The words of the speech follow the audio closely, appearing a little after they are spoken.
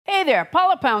Hey there,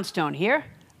 Paula Poundstone here.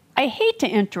 I hate to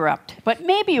interrupt, but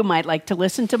maybe you might like to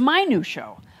listen to my new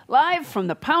show, live from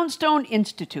the Poundstone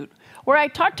Institute, where I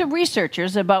talk to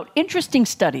researchers about interesting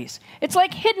studies. It's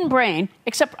like Hidden Brain,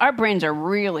 except our brains are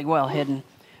really well hidden.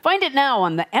 Find it now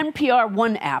on the NPR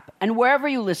One app and wherever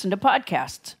you listen to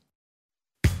podcasts.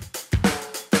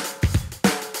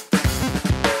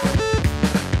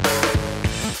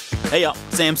 Hey y'all,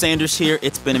 Sam Sanders here.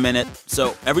 It's been a minute.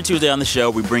 So every Tuesday on the show,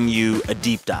 we bring you a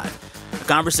deep dive, a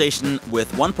conversation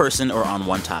with one person or on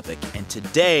one topic. And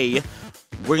today,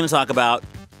 we're going to talk about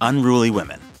unruly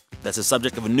women. That's the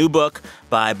subject of a new book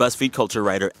by BuzzFeed culture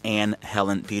writer Anne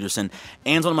Helen Petersen.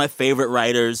 Anne's one of my favorite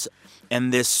writers,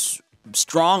 and this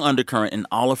strong undercurrent in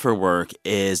all of her work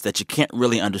is that you can't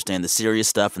really understand the serious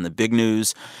stuff and the big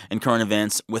news and current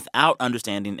events without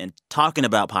understanding and talking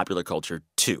about popular culture,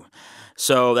 too.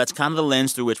 So that's kind of the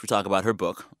lens through which we talk about her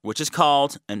book, which is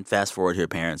called, and fast forward here,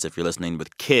 parents, if you're listening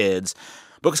with kids,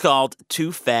 book is called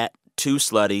Too Fat, Too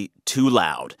Slutty, Too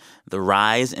Loud, The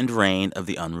Rise and Reign of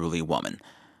the Unruly Woman.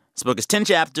 This book is 10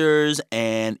 chapters,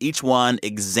 and each one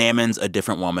examines a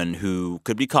different woman who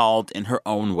could be called, in her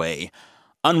own way,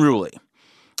 unruly.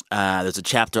 There's a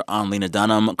chapter on Lena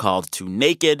Dunham called Too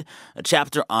Naked, a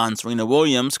chapter on Serena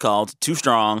Williams called Too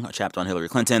Strong, a chapter on Hillary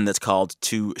Clinton that's called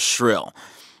Too Shrill.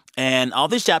 And all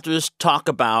these chapters talk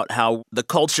about how the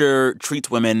culture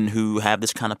treats women who have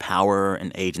this kind of power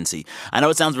and agency. I know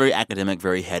it sounds very academic,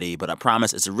 very heady, but I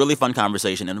promise it's a really fun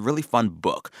conversation and a really fun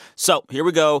book. So here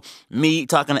we go. Me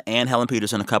talking to Anne Helen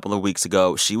Petersen a couple of weeks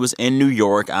ago. She was in New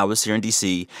York. I was here in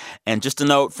D.C. And just a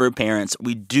note for parents,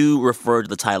 we do refer to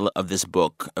the title of this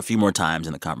book a few more times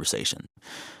in the conversation.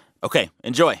 Okay,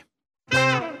 enjoy.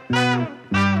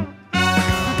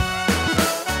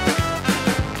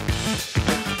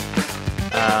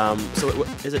 So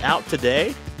is it out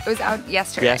today? It was out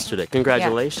yesterday. Yesterday.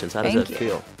 Congratulations. Yeah. How does that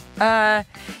feel?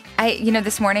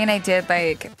 This morning I did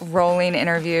rolling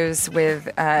interviews with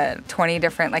 20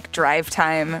 different drive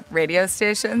time radio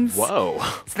stations. Whoa.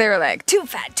 So they were like, too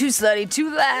fat, too slutty,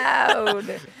 too loud.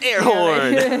 Air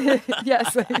horn.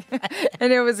 Yes.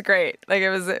 And it was great. It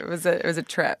was a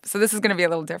trip. So this is going to be a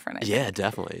little different, I think. Yeah,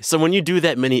 definitely. So when you do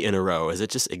that many in a row, is it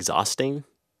just exhausting?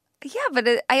 Yeah, but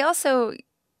I also...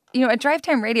 at Drive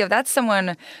Time Radio, that's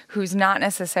someone who's not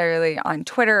necessarily on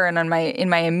Twitter and in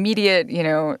my immediate,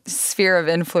 sphere of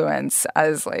influence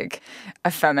as a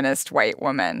feminist white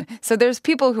woman. So there's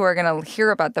people who are going to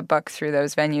hear about the book through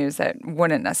those venues that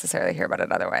wouldn't necessarily hear about it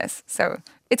otherwise. So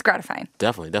it's gratifying.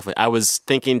 Definitely. I was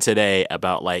thinking today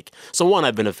about one,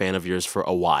 I've been a fan of yours for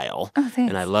a while. Oh, thanks.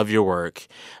 And I love your work.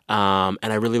 And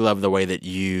I really love the way that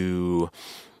you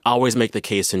always make the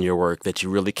case in your work that you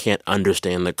really can't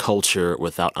understand the culture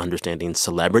without understanding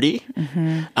celebrity.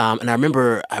 Mm-hmm. And I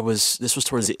remember this was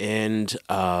towards the end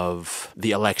of the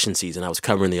election season. I was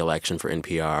covering the election for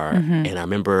NPR. Mm-hmm. And I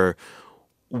remember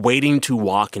waiting to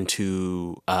walk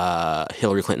into a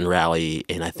Hillary Clinton rally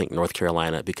in, I think, North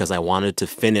Carolina, because I wanted to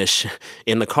finish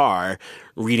in the car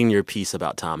reading your piece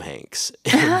about Tom Hanks,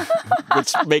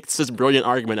 which makes this brilliant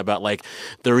argument about,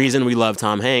 the reason we love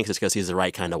Tom Hanks is because he's the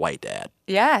right kind of white dad.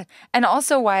 Yeah. And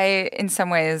also why, in some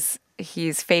ways,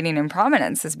 he's fading in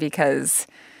prominence is because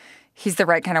he's the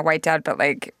right kind of white dad, but,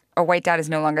 a white dad is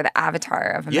no longer the avatar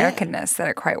of Americanness that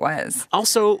it quite was.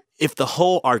 Also, if the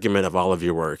whole argument of all of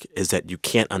your work is that you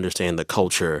can't understand the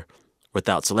culture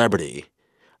without celebrity,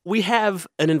 we have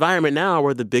an environment now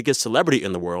where the biggest celebrity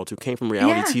in the world who came from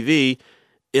reality TV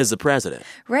is the president.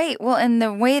 Right. Well, and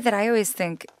the way that I always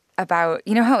think about,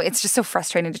 how it's just so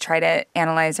frustrating to try to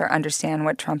analyze or understand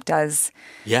what Trump does.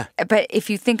 Yeah. But if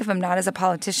you think of him not as a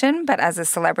politician, but as a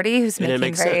celebrity who's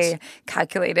making very sense.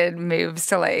 Calculated moves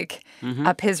to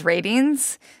up his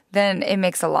ratings, then it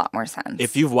makes a lot more sense.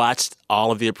 If you've watched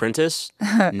all of The Apprentice,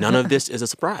 none of this is a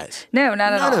surprise. No,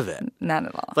 not at all. None of it. Not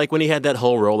at all. When he had that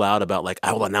whole rollout about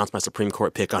I will announce my Supreme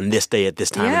Court pick on this day at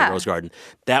this time in the Rose Garden.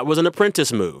 That was an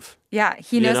Apprentice move. Yeah,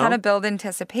 he knows how to build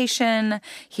anticipation.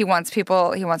 He wants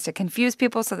to confuse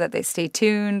people so that they stay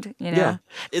tuned, Yeah,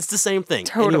 it's the same thing.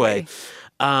 Totally.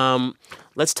 Anyway,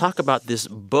 let's talk about this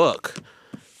book.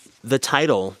 The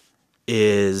title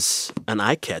is an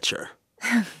eye catcher.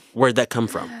 Where'd that come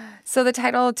from? So the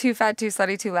title, Too Fat, Too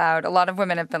Slutty, Too Loud, a lot of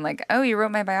women have been like, oh, you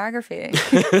wrote my biography.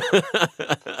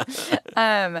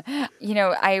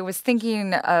 I was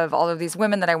thinking of all of these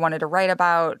women that I wanted to write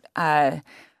about.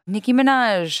 Nicki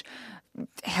Minaj,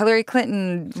 Hillary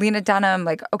Clinton, Lena Dunham.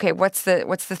 Okay, what's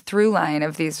the through line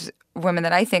of these women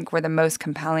that I think were the most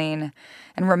compelling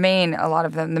and remain, a lot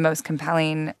of them, the most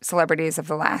compelling celebrities of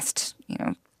the last,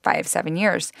 5-7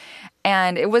 years.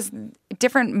 And it was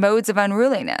different modes of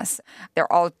unruliness.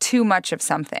 They're all too much of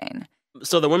something.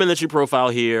 So the women that you profile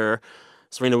here,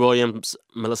 Serena Williams,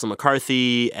 Melissa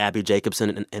McCarthy, Abby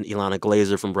Jacobson, and Ilana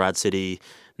Glazer from Broad City,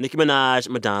 Nicki Minaj,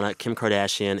 Madonna, Kim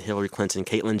Kardashian, Hillary Clinton,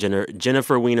 Caitlyn Jenner,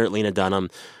 Jennifer Weiner, Lena Dunham.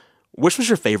 Which was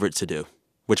your favorite to do?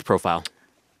 Which profile?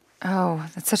 Oh,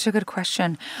 that's such a good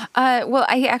question. Well,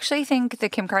 I actually think the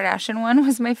Kim Kardashian one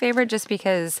was my favorite, just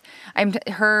because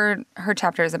her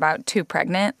chapter is about Too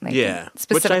Pregnant. Like,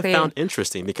 which I found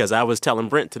interesting because I was telling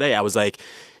Brent today, I was like,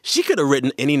 she could have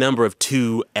written any number of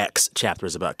 2X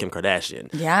chapters about Kim Kardashian.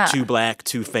 Yeah. Too black,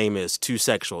 too famous, too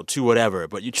sexual, too whatever.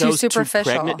 But you chose Too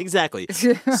superficial. Pregnant. Exactly.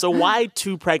 So why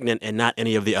Too Pregnant and not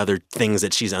any of the other things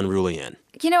that she's unruly in?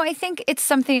 You know, I think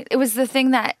it was the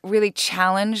thing that really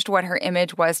challenged what her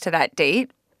image was to that date,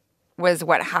 was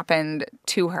what happened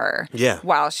to her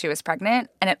while she was pregnant.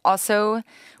 And it also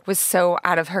was so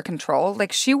out of her control.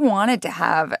 Like, she wanted to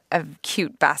have a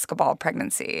cute basketball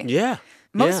pregnancy. Yeah.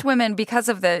 Most women, because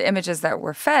of the images that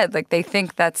were fed, like, they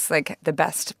think that's like the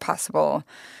best possible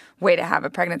way to have a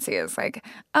pregnancy, is like,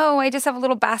 oh, I just have a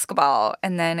little basketball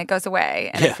and then it goes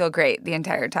away and I feel great the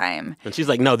entire time. And she's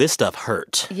like, no, this stuff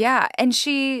hurt. Yeah. And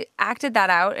she acted that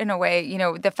out in a way, you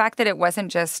know, the fact that it wasn't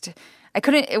just,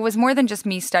 it was more than just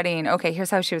me studying, okay, here's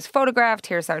how she was photographed,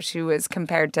 here's how she was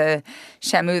compared to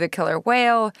Shamu the killer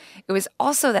whale. It was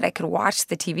also that I could watch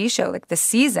the TV show, like the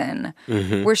season,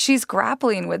 where she's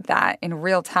grappling with that in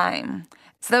real time.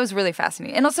 So that was really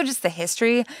fascinating. And also just the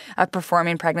history of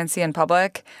performing pregnancy in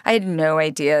public. I had no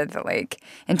idea that, like,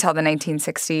 until the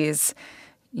 1960s,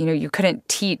 you know, you couldn't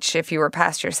teach if you were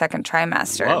past your second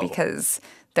trimester because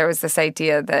there was this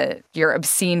idea that your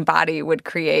obscene body would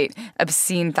create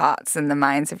obscene thoughts in the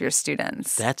minds of your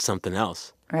students. That's something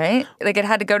else. Right? Like, it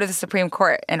had to go to the Supreme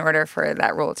Court in order for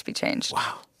that rule to be changed.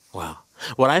 Wow.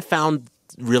 What I found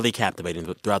really captivating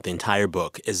throughout the entire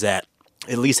book is that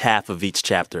at least half of each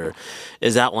chapter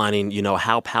is outlining, you know,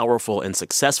 how powerful and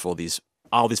successful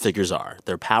all these figures are.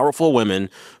 They're powerful women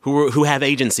who have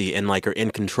agency and, like, are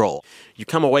in control. You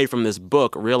come away from this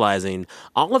book realizing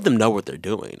all of them know what they're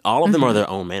doing. All of them are their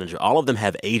own manager. All of them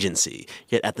have agency.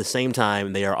 Yet at the same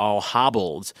time, they are all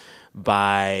hobbled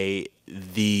by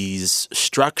these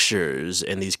structures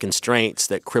and these constraints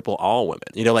that cripple all women.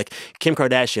 You know, like Kim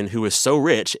Kardashian, who is so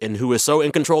rich and who is so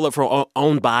in control of her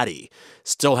own body,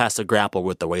 still has to grapple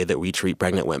with the way that we treat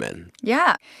pregnant women.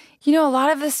 Yeah. You know, a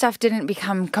lot of this stuff didn't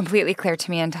become completely clear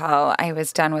to me until I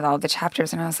was done with all the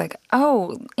chapters. And I was like,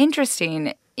 oh,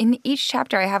 interesting. In each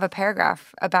chapter, I have a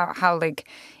paragraph about how, like,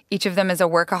 each of them is a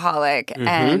workaholic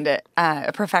and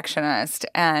a perfectionist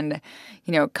and,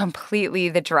 you know, completely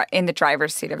in the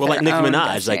driver's seat of their own Nicki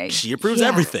Minaj, destiny. like, she approves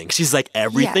everything. She's like,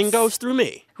 everything goes through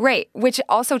me. Right, which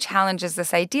also challenges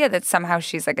this idea that somehow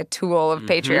she's like a tool of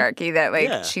patriarchy, that,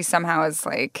 like, she somehow is,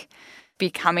 like,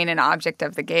 becoming an object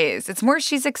of the gaze. It's more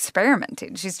she's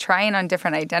experimenting. She's trying on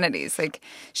different identities. Like,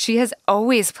 she has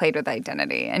always played with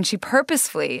identity, and she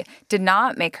purposefully did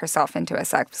not make herself into a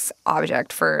sex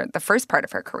object for the first part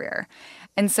of her career.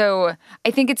 And so I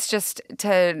think it's just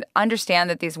to understand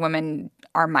that these women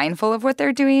are mindful of what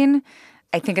they're doing.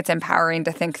 I think it's empowering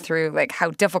to think through, like,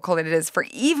 how difficult it is for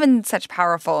even such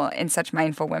powerful and such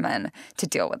mindful women to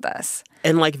deal with this.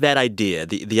 And, like, that idea,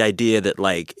 the idea that,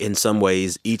 like, in some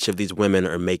ways each of these women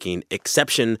are making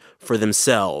exception for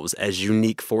themselves as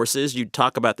unique forces. You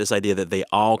talk about this idea that they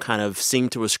all kind of seem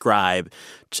to ascribe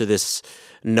to this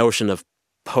notion of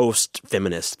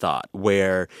post-feminist thought,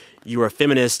 where you are a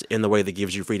feminist in the way that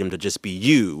gives you freedom to just be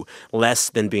you, less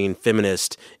than being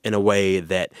feminist in a way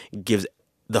that gives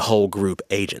the whole group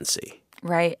agency.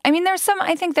 Right. I mean,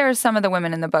 I think there are some of the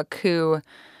women in the book who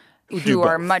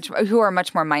are much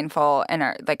more mindful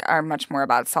and are much more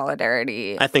about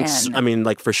solidarity. I think,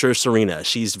 like, for sure, Serena,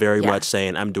 she's very much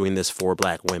saying, I'm doing this for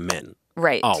Black women.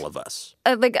 Right. All of us.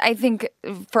 I think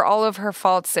for all of her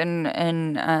faults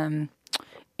and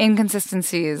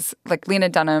inconsistencies, like Lena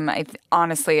Dunham,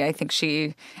 honestly, I think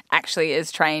she actually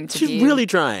is trying to She's really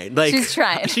trying. Like, she's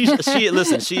trying.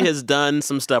 Listen, she has done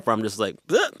some stuff where I'm just like,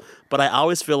 bleh, but I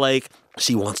always feel like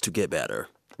she wants to get better.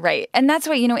 Right. And that's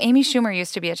why, you know, Amy Schumer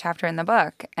used to be a chapter in the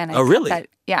book. And really?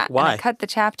 Yeah. Why? And I cut the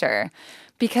chapter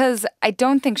because I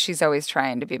don't think she's always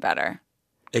trying to be better.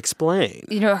 Explain.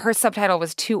 You know, her subtitle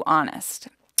was Too Honest.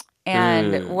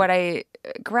 And what I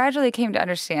gradually came to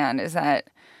understand is that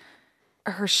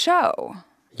her show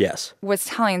was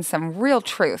telling some real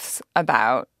truths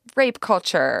about rape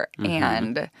culture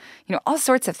and, you know, all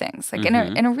sorts of things, like in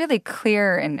a really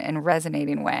clear and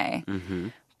resonating way.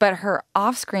 But her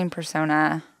off-screen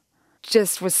persona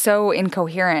just was so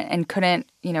incoherent and couldn't,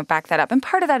 back that up. And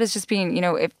part of that is just being,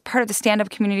 if part of the stand-up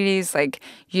communities, like,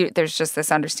 there's just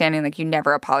this understanding, like, you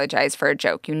never apologize for a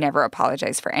joke. You never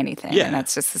apologize for anything. Yeah. And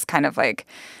that's just this kind of, like,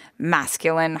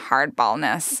 masculine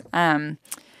hardballness.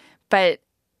 But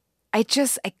I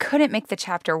couldn't make the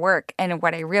chapter work. And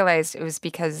what I realized, it was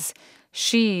because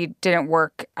she didn't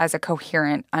work as a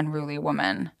coherent, unruly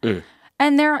woman.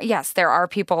 And there are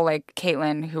people like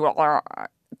Caitlin who are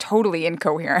totally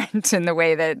incoherent in the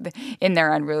way that in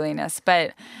their unruliness.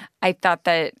 But I thought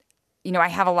that, I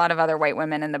have a lot of other white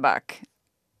women in the book.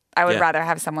 I would rather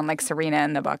have someone like Serena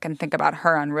in the book and think about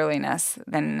her unruliness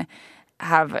than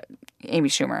have Amy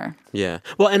Schumer. Yeah.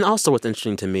 Well, and also what's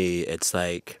interesting to me, it's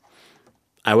like,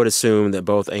 I would assume that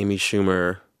both Amy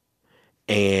Schumer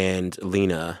and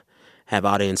Lena have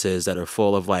audiences that are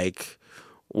full of, like,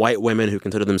 white women who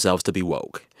consider themselves to be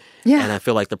woke. Yeah. And I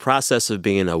feel like the process of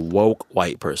being a woke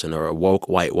white person or a woke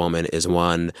white woman is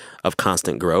one of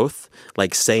constant growth.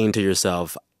 Like saying to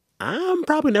yourself, I'm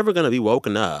probably never going to be woke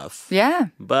enough. Yeah.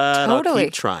 But totally. I'll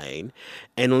keep trying.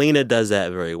 And Lena does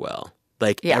that very well.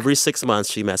 Like every 6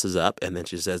 months she messes up and then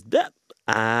she says,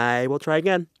 I will try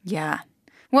again. Yeah.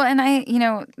 Well, and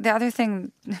the other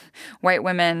thing white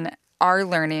women are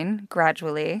learning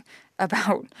gradually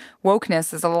about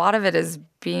wokeness is a lot of it is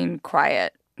being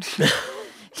quiet.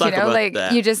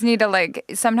 You just need to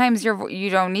sometimes you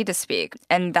don't need to speak.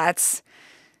 And that's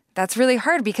really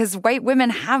hard because white women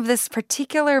have this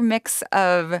particular mix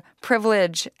of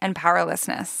privilege and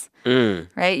powerlessness,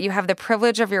 right? You have the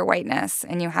privilege of your whiteness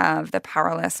and you have the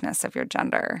powerlessness of your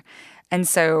gender. And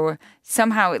so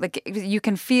somehow, you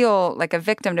can feel like a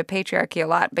victim to patriarchy a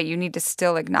lot, but you need to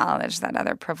still acknowledge that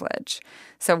other privilege.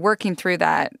 So working through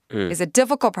that is a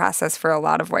difficult process for a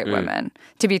lot of white women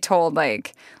to be told,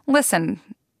 listen,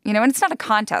 and it's not a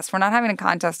contest. We're not having a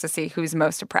contest to see who's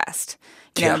most oppressed,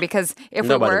 because if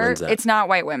Nobody we were, wins that. it's not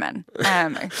white women.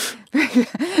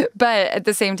 But at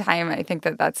the same time, I think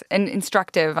that that's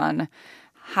instructive on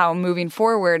how moving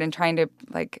forward and trying to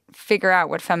figure out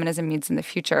what feminism means in the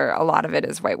future, a lot of it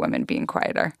is white women being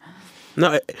quieter.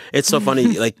 No, it's so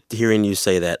funny, hearing you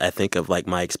say that. I think of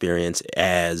my experience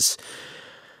as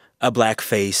a black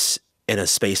face in a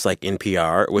space like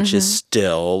NPR, which is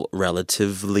still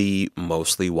relatively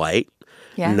mostly white.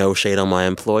 Yeah. No shade on my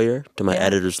employer. To my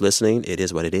editors listening, it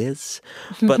is what it is.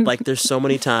 But there's so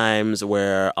many times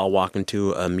where I'll walk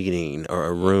into a meeting or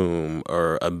a room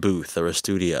or a booth or a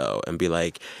studio and be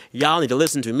like, y'all need to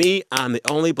listen to me. I'm the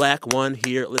only black one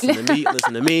here. Listen to me.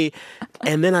 Listen to me.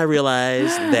 And then I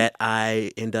realize that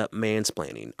I end up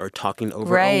mansplaining or talking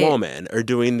over a woman or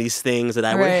doing these things that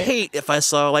I would hate if I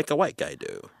saw a white guy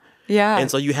do. Yeah. And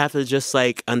so you have to just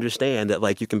understand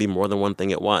that you can be more than one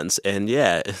thing at once. And you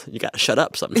got to shut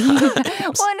up sometimes. Well,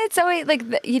 and it's always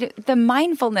the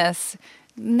mindfulness,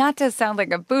 not to sound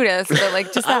like a Buddhist,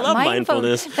 but just that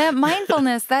mindfulness. That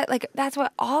mindfulness, that's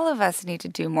what all of us need to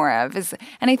do more of.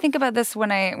 And I think about this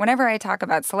whenever I talk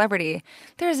about celebrity,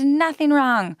 there's nothing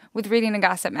wrong with reading a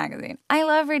gossip magazine. I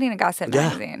love reading a gossip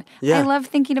magazine. Yeah. I love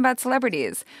thinking about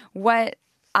celebrities. What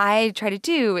I try to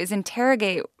do is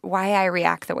interrogate why I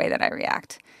react the way that I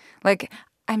react.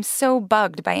 I'm so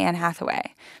bugged by Anne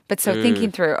Hathaway. But so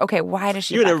thinking through, okay, why does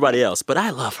she... You and everybody else, but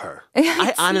I love her.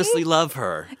 I honestly love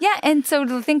her. Yeah, and so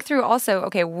to think through also,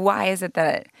 okay, why is it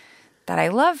that I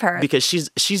love her? Because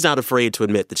she's not afraid to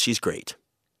admit that she's great.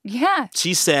 Yeah.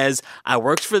 She says, I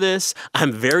worked for this.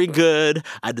 I'm very good.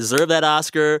 I deserve that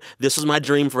Oscar. This was my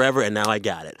dream forever, and now I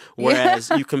got it. Whereas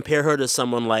you compare her to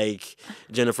someone like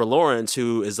Jennifer Lawrence,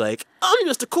 who is I'm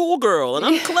just a cool girl, and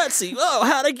I'm klutzy. Oh,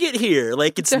 how'd I get here?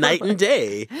 It's night and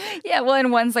day. Yeah, well,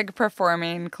 and one's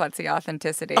performing klutzy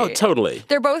authenticity. Oh, totally.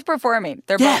 They're both performing.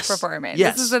 Both performing.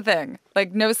 Yes. This is the thing.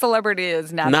 No celebrity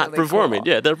is naturally not performing.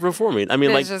 cool. Yeah, they're performing. I mean,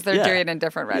 it's just they're doing it in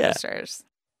different registers.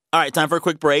 All right, time for a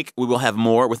quick break. We will have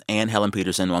more with Anne Helen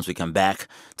Petersen once we come back,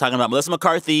 talking about Melissa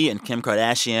McCarthy and Kim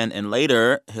Kardashian, and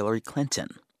later, Hillary Clinton.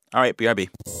 All right, BRB.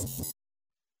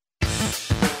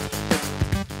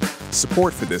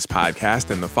 Support for this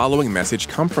podcast and the following message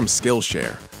come from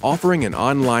Skillshare, offering an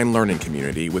online learning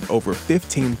community with over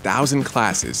 15,000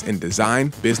 classes in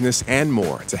design, business, and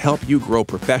more to help you grow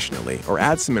professionally or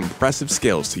add some impressive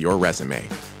skills to your resume.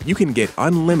 You can get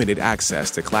unlimited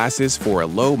access to classes for a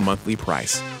low monthly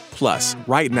price. Plus,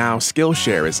 right now,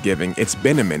 Skillshare is giving It's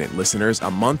Been a Minute listeners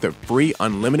a month of free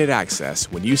unlimited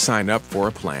access when you sign up for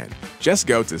a plan. Just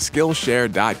go to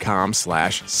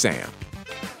Skillshare.com/Sam.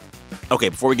 Okay,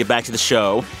 before we get back to the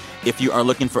show, if you are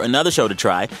looking for another show to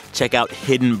try, check out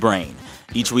Hidden Brain.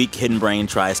 Each week, Hidden Brain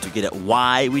tries to get at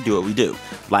why we do what we do.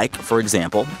 Like, for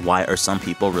example, why are some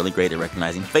people really great at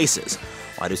recognizing faces?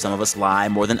 Why do some of us lie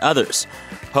more than others?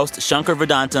 Host Shankar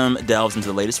Vedantam delves into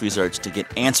the latest research to get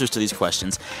answers to these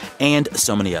questions and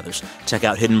so many others. Check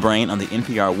out Hidden Brain on the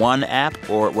NPR One app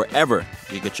or wherever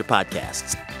you get your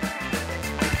podcasts.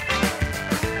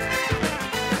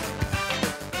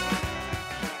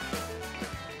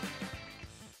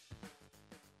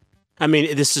 I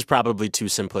mean, this is probably too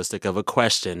simplistic of a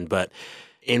question, but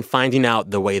in finding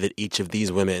out the way that each of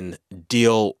these women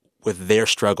deal with their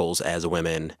struggles as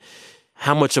women,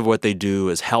 how much of what they do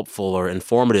is helpful or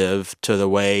informative to the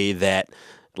way that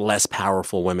less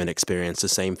powerful women experience the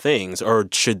same things? Or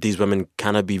should these women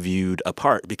kind of be viewed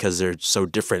apart because they're so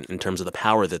different in terms of the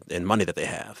power and money that they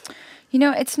have? You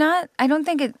know, it's not, I don't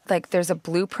think it, like, there's a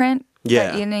blueprint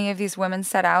that any of these women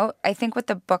set out. I think what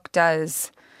the book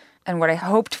does, and what I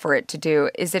hoped for it to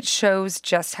do, is it shows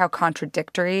just how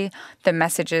contradictory the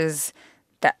messages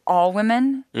that all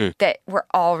women, that we're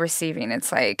all receiving.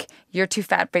 It's like, you're too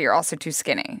fat, but you're also too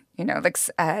skinny. You know, like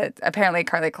apparently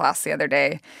Karlie Kloss the other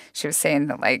day, she was saying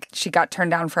that, like, she got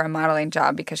turned down for a modeling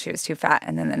job because she was too fat.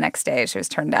 And then the next day she was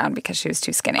turned down because she was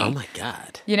too skinny. Oh, my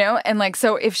God. You know? And, like,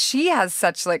 so if she has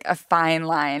such, like, a fine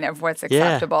line of what's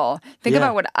acceptable, think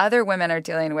about what other women are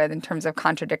dealing with in terms of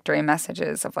contradictory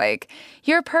messages of, like,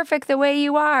 you're perfect the way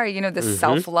you are. You know, this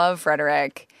self-love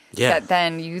rhetoric. Yeah. That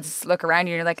then you just look around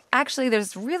you and you're like, actually,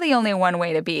 there's really only one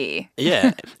way to be.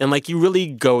 Yeah. And, like, you really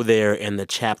go there in the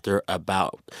chapter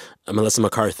about Melissa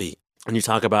McCarthy. And you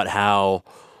talk about how,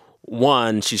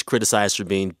 one, she's criticized for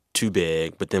being too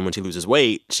big, but then when she loses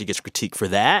weight, she gets critiqued for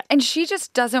that. And she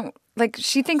just doesn't, like,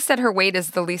 she thinks that her weight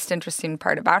is the least interesting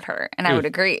part about her. And I would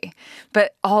agree.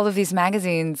 But all of these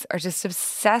magazines are just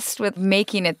obsessed with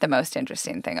making it the most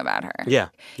interesting thing about her. Yeah.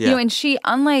 You know, and she,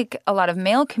 unlike a lot of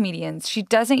male comedians, she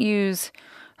doesn't use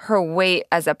her weight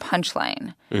as a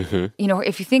punchline. You know,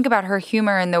 if you think about her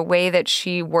humor and the way that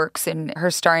she works in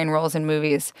her starring roles in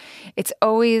movies, it's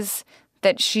always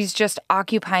that she's just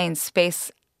occupying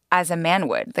space as a man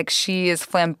would. Like, she is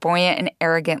flamboyant and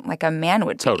arrogant like a man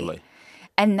would be. Totally.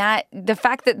 And that, the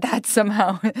fact that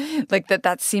somehow, like,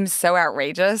 that seems so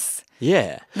outrageous.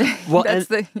 Yeah. Well, That's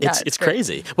it's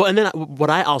crazy. Well, and then what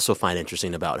I also find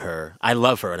interesting about her, I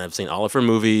love her and I've seen all of her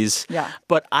movies. Yeah.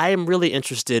 But I am really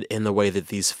interested in the way that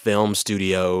these film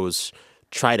studios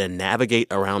try to navigate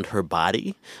around her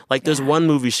body. Like, there's one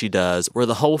movie she does where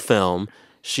the whole film,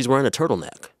 she's wearing a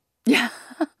turtleneck. Yeah.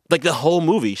 Like, the whole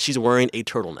movie, she's wearing a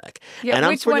turtleneck. Yeah, and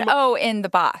which one? Oh, in The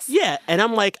Boss. Yeah, and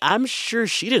I'm like, I'm sure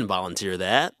she didn't volunteer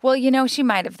that. Well, you know, she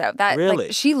might have, though. That, Really?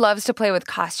 like, she loves to play with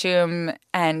costume,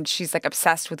 and she's, like,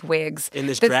 obsessed with wigs. In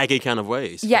this draggy kind of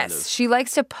ways. Yes, kind of. she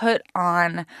likes to put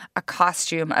on a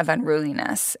costume of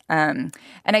unruliness. And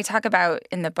I talk about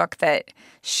in the book that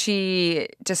she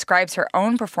describes her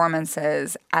own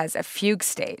performances as a fugue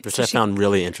state. Which I found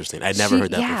really interesting. I'd never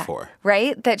heard that before.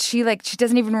 Right? That she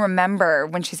doesn't even remember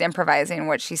when she's improvising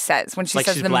what she says, when she Like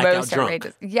says she's the blackout most drunk.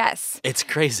 outrageous. Yes. It's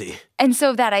crazy. And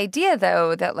so that idea,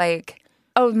 though, that, like,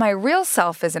 oh, my real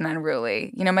self isn't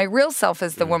unruly. You know, my real self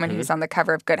is the woman who's on the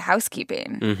cover of Good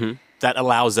Housekeeping. That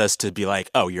allows us to be like,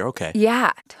 oh, you're okay.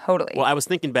 Yeah, totally. Well, I was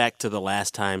thinking back to the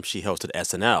last time she hosted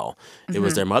SNL. It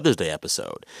was their Mother's Day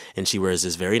episode. And she wears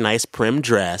this very nice prim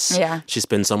dress. Yeah. She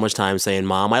spends so much time saying,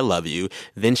 Mom, I love you.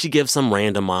 Then she gives some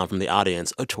random mom from the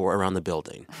audience a tour around the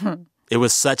building. It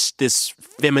was such this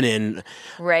feminine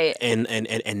Right.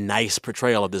 and nice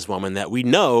portrayal of this woman that we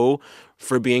know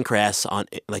for being crass on,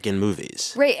 like, in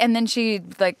movies. Right, and then she,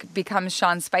 like, becomes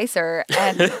Sean Spicer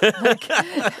and, like,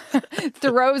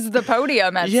 throws the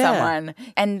podium at someone.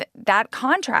 And that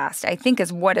contrast, I think,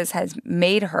 is what has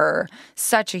made her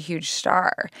such a huge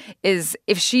star, is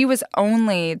if she was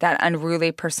only that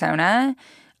unruly persona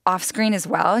off screen as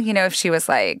well, you know, if she was,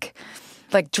 like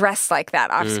dressed like that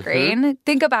off screen,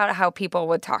 think about how people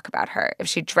would talk about her if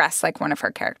she dressed like one of her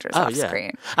characters off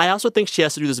screen. I also think she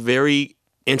has to do this very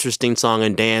interesting song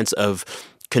and dance of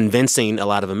convincing a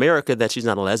lot of America that she's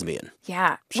not a lesbian.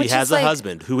 Yeah. She has a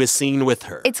husband who is seen with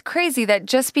her. It's crazy that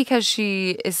just because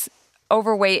she is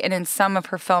overweight and in some of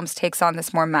her films takes on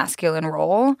this more masculine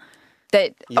role,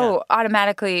 that,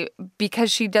 automatically,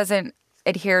 because she doesn't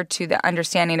adhere to the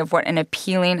understanding of what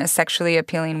a sexually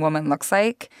appealing woman looks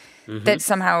like, that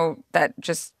somehow that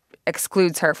just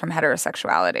excludes her from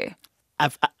heterosexuality.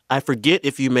 I forget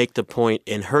if you make the point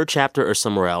in her chapter or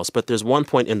somewhere else, but there's one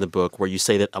point in the book where you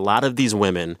say that a lot of these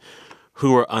women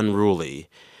who are unruly,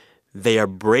 they are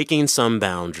breaking some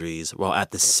boundaries while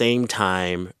at the same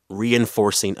time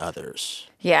reinforcing others.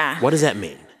 Yeah. What does that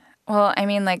mean? Well, I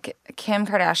mean, like, Kim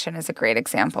Kardashian is a great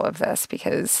example of this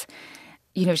because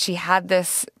she had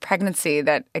this pregnancy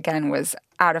that, again, was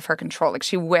out of her control. Like,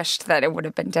 she wished that it would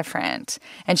have been different.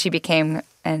 And she became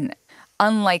an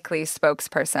unlikely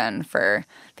spokesperson for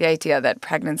the idea that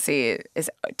pregnancy is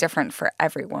different for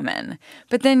every woman.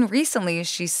 But then recently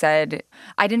she said,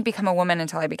 I didn't become a woman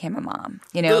until I became a mom.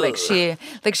 She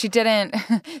didn't.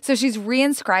 So she's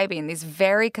reinscribing these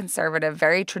very conservative,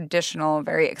 very traditional,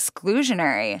 very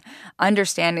exclusionary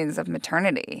understandings of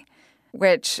maternity,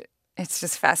 which it's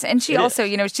just fascinating. And she also,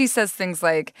 she says things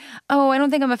like, oh, I don't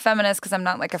think I'm a feminist because I'm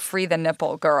not like a free the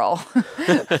nipple girl.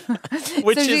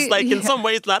 Which is in some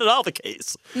ways not at all the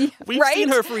case. We've seen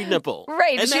her free nipple.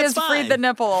 Right. And she has freed the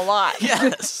nipple a lot.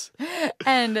 Yes.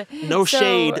 And no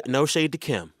shade to Kim. No shade to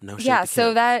Kim.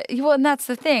 So and that's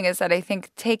the thing is that I think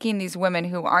taking these women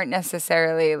who aren't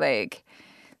necessarily like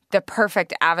the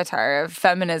perfect avatar of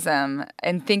feminism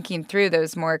and thinking through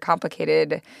those more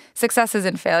complicated successes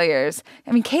and failures.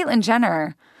 I mean, Caitlyn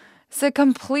Jenner is a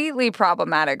completely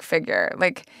problematic figure.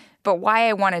 But why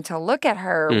I wanted to look at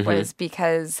her was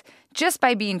because just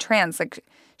by being trans,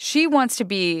 she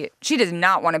does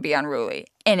not want to be unruly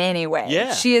in any way.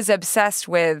 Yeah. She is obsessed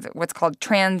with what's called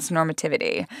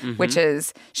transnormativity, which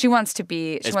is she wants to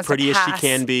be as pretty as she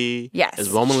can be, yes,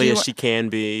 as womanly as she can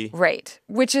be. Right.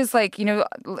 Which is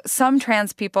some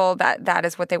trans people that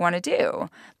is what they want to do,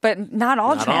 but not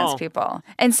all trans people.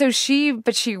 And so she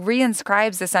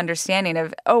reinscribes this understanding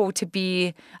of, to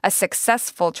be a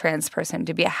successful trans person,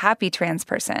 to be a happy trans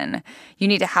person, you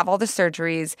need to have all the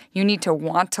surgeries, you need to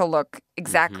want to look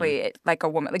exactly like a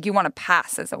woman, like you want to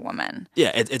pass as a woman.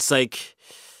 Yeah, it's like,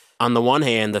 on the one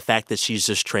hand, the fact that she's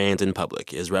just trans in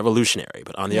public is revolutionary.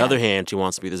 But on the other hand, she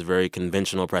wants to be this very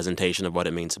conventional presentation of what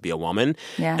it means to be a woman.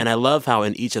 Yeah. And I love how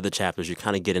in each of the chapters you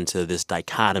kind of get into this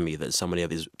dichotomy that so many of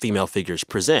these female figures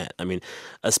present. I mean,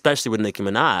 especially with Nicki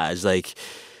Minaj,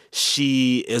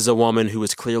 she is a woman who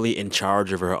is clearly in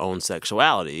charge of her own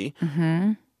sexuality.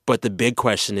 Mm-hmm. But the big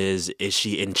question is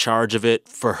she in charge of it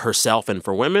for herself and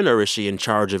for women, or is she in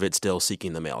charge of it still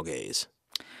seeking the male gaze?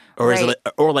 Or is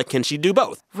it, can she do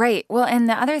both? Right. Well, and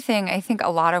the other thing, I think a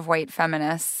lot of white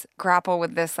feminists grapple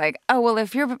with this,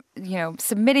 if you're,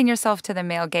 submitting yourself to the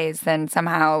male gaze, then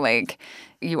somehow,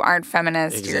 you aren't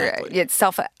feminist. Exactly. It's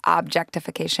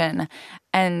self-objectification.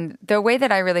 And the way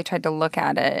that I really tried to look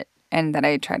at it, and that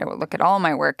I try to look at all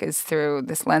my work, is through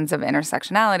this lens of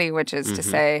intersectionality, which is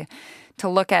to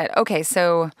look at,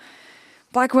 so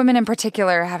Black women in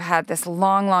particular have had this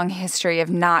long, long history of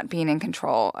not being in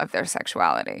control of their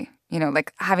sexuality,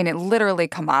 having it literally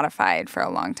commodified for a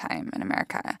long time in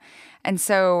America. And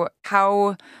so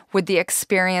how would the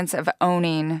experience of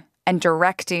owning and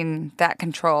directing that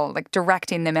control,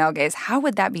 directing the male gaze, how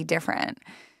would that be different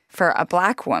for a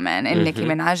Black woman in Nicki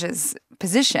Minaj's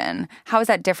position? How is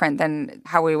that different than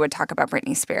how we would talk about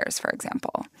Britney Spears, for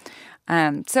example?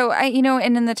 So I,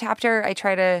 and in the chapter, I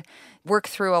try to work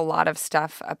through a lot of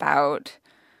stuff about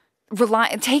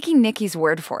taking Nicki's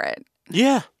word for it.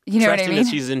 Yeah. You know what I mean? Trusting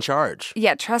that she's in charge.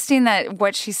 Yeah, trusting that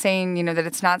what she's saying, that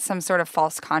it's not some sort of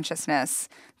false consciousness,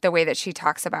 the way that she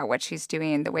talks about what she's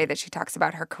doing, the way that she talks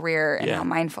about her career and how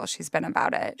mindful she's been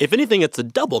about it. If anything, it's a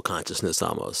double consciousness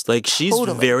almost. She's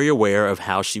very aware of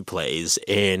how she plays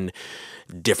in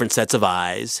different sets of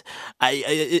eyes.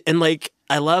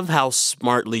 I love how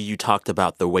smartly you talked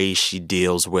about the way she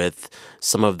deals with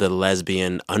some of the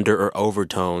lesbian under or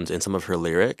overtones in some of her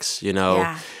lyrics.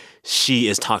 She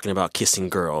is talking about kissing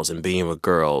girls and being with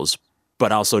girls,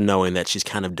 but also knowing that she's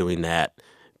kind of doing that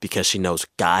because she knows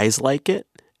guys like it,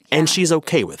 and she's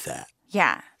okay with that.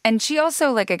 Yeah. And she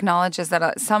also acknowledges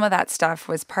that some of that stuff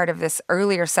was part of this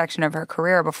earlier section of her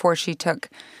career before she took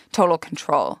total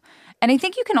control. And I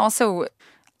think you can also,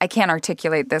 I can't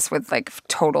articulate this with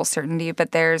total certainty,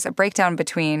 but there's a breakdown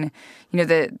between,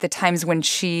 the times when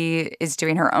she is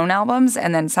doing her own albums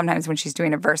and then sometimes when she's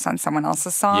doing a verse on someone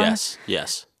else's song.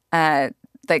 Yes.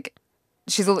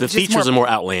 She's the just features are more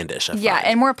outlandish. I find.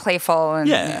 And more playful and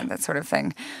that sort of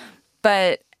thing.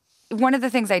 But one of the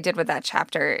things I did with that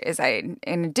chapter is in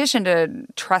addition to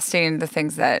trusting the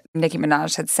things that Nicki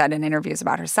Minaj had said in interviews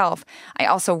about herself, I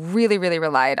also really, really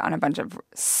relied on a bunch of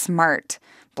smart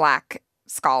Black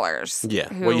scholars. Yeah.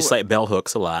 Well, you cite bell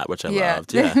hooks a lot, which I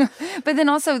loved. Yeah. But then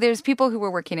also there's people who were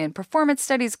working in performance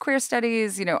studies, queer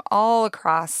studies, all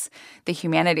across the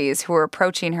humanities who were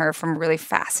approaching her from a really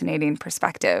fascinating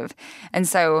perspective. And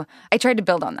so I tried to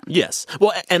build on them. Yes.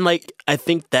 Well, and I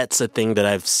think that's a thing that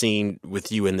I've seen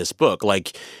with you in this book.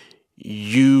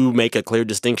 You make a clear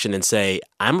distinction and say,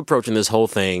 I'm approaching this whole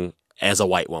thing as a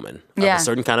white woman of a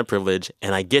certain kind of privilege,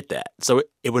 and I get that. So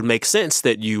it would make sense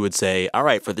that you would say, all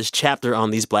right, for this chapter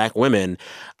on these Black women,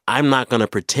 I'm not going to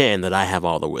pretend that I have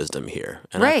all the wisdom here.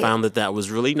 And I Right. found that was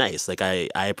really nice. Like, I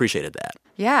appreciated that.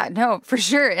 Yeah, no, for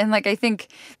sure. And like, I think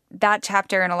that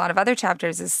chapter and a lot of other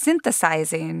chapters is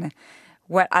synthesizing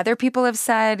what other people have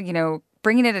said,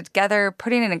 bringing it together,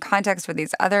 putting it in context with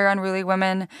these other unruly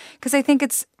women. Because I think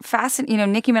it's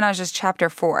fascinating. Nicki Minaj is chapter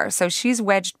 4. So she's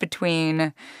wedged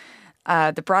between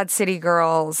the Broad City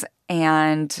girls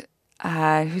and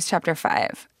who's chapter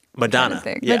 5? Madonna.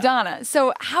 Yeah. Madonna.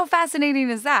 So how fascinating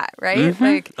is that, right?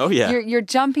 Like, Oh, yeah. You're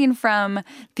jumping from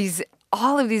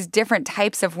all of these different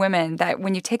types of women that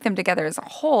when you take them together as a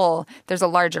whole, there's a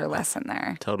larger lesson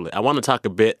there. Totally. I want to talk a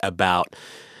bit about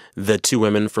the 2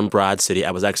 women from Broad City.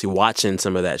 I was actually watching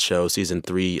some of that show, season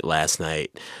 3, last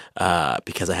night,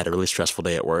 because I had a really stressful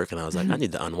day at work, and I was like, I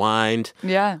need to unwind.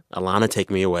 Yeah. Alana,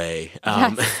 take me away.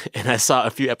 Yes. And I saw a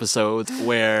few episodes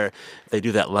where they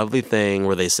do that lovely thing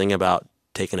where they sing about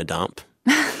taking a dump.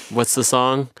 What's the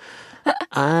song?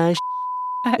 I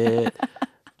shit.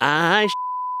 I shit.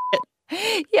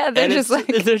 Yeah, they're And just like,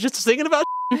 they're just singing about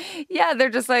yeah, they're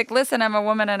just like, listen, I'm a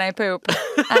woman and I poop,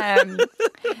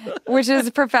 which is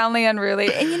profoundly unruly.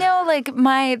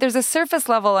 And there's a surface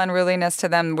level unruliness to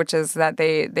them, which is that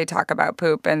they talk about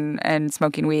poop and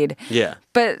smoking weed. Yeah.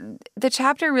 But the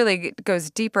chapter really goes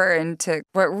deeper into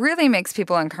what really makes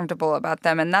people uncomfortable about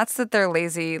them, and that's that they're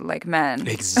lazy like men.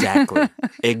 Exactly.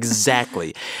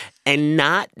 Exactly. And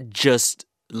not just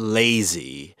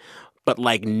lazy, but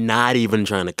like not even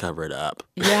trying to cover it up.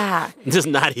 Yeah. Just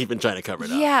not even trying to cover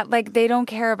it up. Yeah, like they don't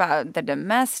care about the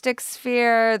domestic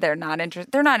sphere. They're not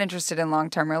interested in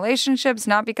long-term relationships,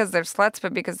 not because they're sluts,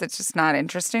 but because it's just not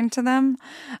interesting to them.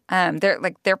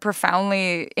 They're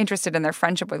profoundly interested in their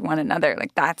friendship with one another.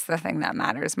 Like that's the thing that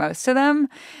matters most to them.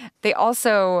 They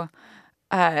also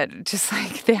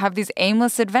they have these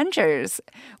aimless adventures,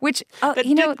 which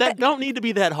that don't need to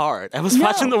be that hard. I was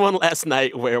watching the one last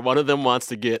night where one of them wants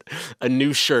to get a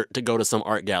new shirt to go to some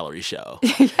art gallery show,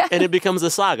 and it becomes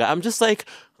a saga. I'm just like,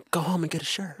 go home and get a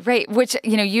shirt. Right, which,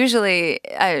 usually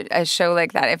a show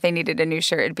like that, if they needed a new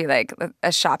shirt, it'd be like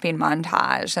a shopping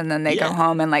montage, and then they go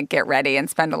home and like get ready and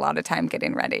spend a lot of time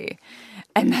getting ready.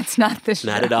 And that's not the show.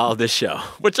 Not at all this show,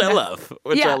 which I love.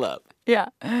 I love. Yeah.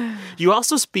 You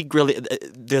also speak really,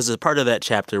 there's a part of that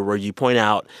chapter where you point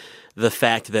out the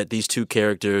fact that these 2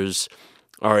 characters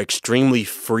are extremely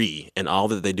free in all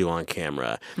that they do on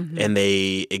camera. Mm-hmm. And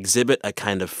they exhibit a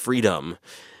kind of freedom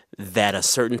that a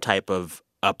certain type of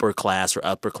upper class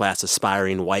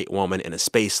aspiring white woman in a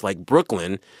space like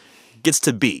Brooklyn gets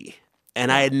to be. And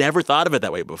I had never thought of it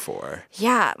that way before.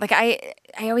 Yeah, like I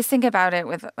always think about it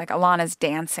with like Alana's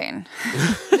dancing.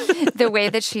 The way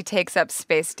that she takes up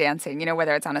space dancing,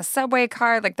 whether it's on a subway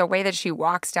car, like the way that she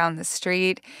walks down the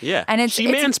street. Yeah, and she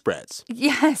manspreads.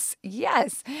 Yes.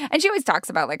 And she always talks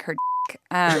about like her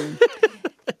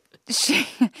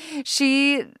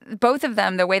she both of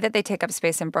them, the way that they take up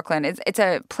space in Brooklyn, it's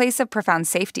a place of profound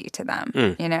safety to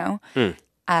them,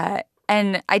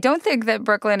 And I don't think that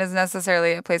Brooklyn is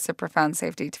necessarily a place of profound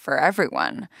safety for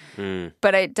everyone.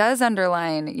 But it does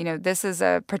underline, this is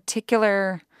a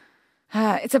particular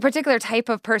type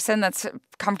of person that's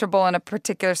comfortable in a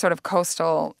particular sort of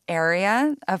coastal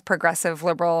area of progressive,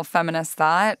 liberal, feminist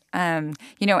thought.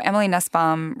 Emily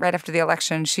Nussbaum, right after the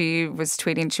election, she was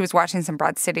tweeting, she was watching some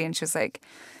Broad City, and she was like,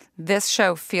 this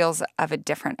show feels of a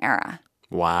different era.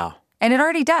 Wow. And it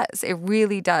already does. It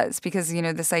really does. Because,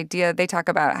 this idea, they talk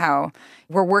about how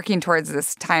we're working towards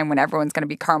this time when everyone's going to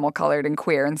be caramel-colored and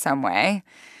queer in some way.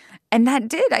 And that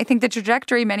did. I think the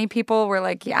trajectory, many people were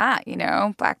like, yeah,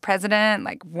 black president,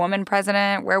 like woman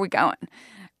president, where are we going?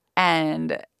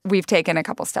 And we've taken a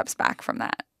couple steps back from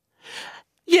that.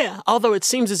 Yeah, although it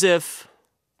seems as if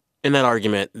in that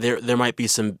argument, there might be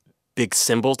some big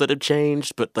symbols that have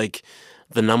changed, but like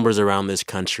the numbers around this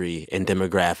country and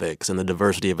demographics and the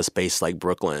diversity of a space like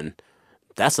Brooklyn,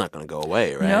 that's not going to go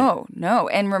away, right? No.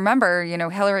 And remember,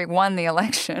 Hillary won the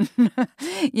election.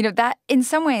 That in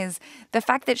some ways, the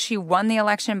fact that she won the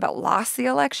election but lost the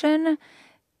election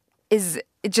it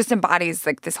just embodies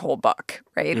like this whole book,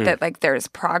 right? That like there's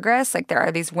progress, like there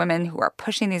are these women who are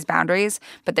pushing these boundaries,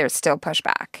 but there's still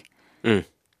pushback.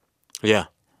 Yeah.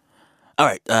 All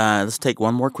right, let's take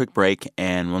one more quick break,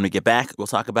 and when we get back, we'll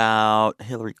talk about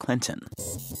Hillary Clinton.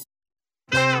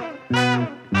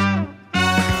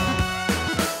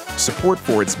 Support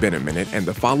for It's Been a Minute and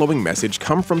the following message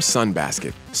come from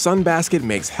Sunbasket. Sunbasket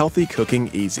makes healthy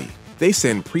cooking easy. They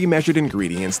send pre-measured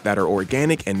ingredients that are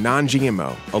organic and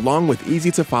non-GMO, along with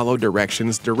easy-to-follow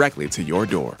directions directly to your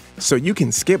door. So you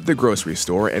can skip the grocery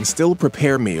store and still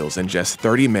prepare meals in just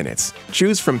 30 minutes.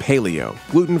 Choose from paleo,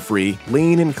 gluten-free,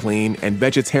 lean and clean, and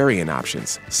vegetarian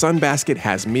options. Sunbasket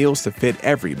has meals to fit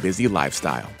every busy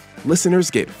lifestyle. Listeners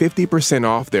get 50%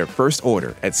 off their first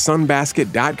order at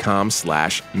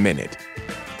sunbasket.com/minute.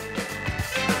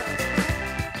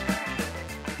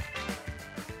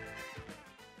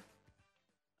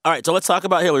 All right, so let's talk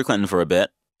about Hillary Clinton for a bit.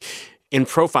 In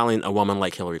profiling a woman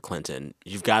like Hillary Clinton,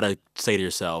 you've got to say to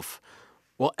yourself,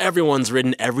 well, everyone's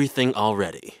written everything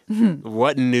already.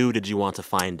 What new did you want to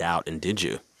find out, and did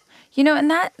you? You know,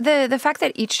 and that the fact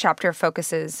that each chapter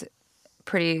focuses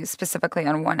pretty specifically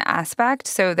on one aspect,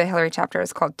 so the Hillary chapter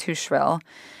is called Too Shrill,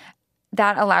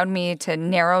 that allowed me to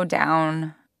narrow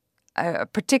down a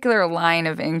particular line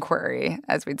of inquiry,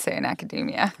 as we'd say in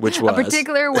academia. Which was? A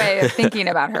particular way of thinking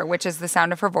about her, which is the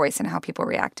sound of her voice and how people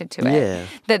reacted to it. Yeah.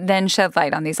 That then shed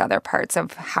light on these other parts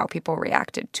of how people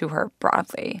reacted to her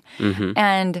broadly.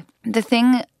 And the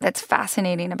thing that's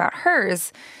fascinating about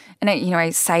hers, and I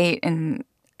cite and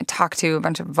talk to a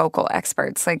bunch of vocal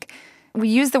experts, like we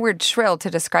use the word shrill to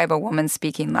describe a woman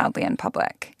speaking loudly in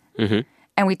public. And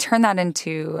we turn that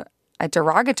into a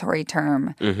derogatory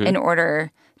term in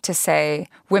order to say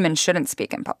women shouldn't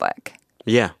speak in public.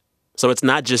 Yeah. So it's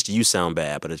not just you sound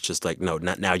bad, but it's just like, no,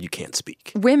 not now you can't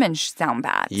speak. Women sound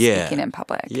bad speaking in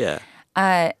public. Yeah.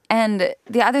 And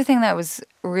the other thing that was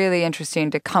really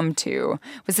interesting to come to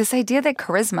was this idea that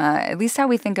charisma, at least how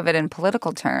we think of it in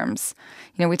political terms,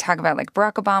 we talk about like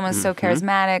Barack Obama's so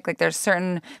charismatic, like there's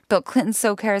certain, Bill Clinton's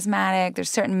so charismatic,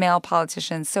 there's certain male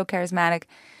politicians so charismatic.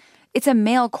 It's a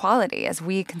male quality as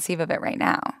we conceive of it right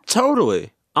now.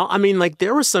 Totally. I mean, like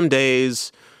there were some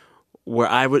days where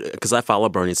I would, because I follow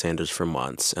Bernie Sanders for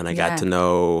months, and I got to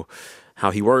know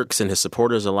how he works and his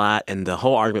supporters a lot. And the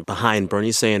whole argument behind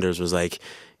Bernie Sanders was like,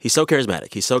 he's so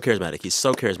charismatic, he's so charismatic, he's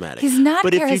so charismatic. He's not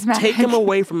but charismatic. If you take him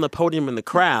away from the podium in the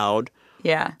crowd,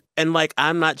 and like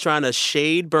I'm not trying to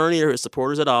shade Bernie or his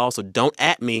supporters at all, so don't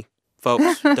at me,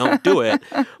 folks, don't do it.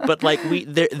 But like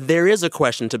there is a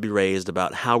question to be raised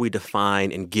about how we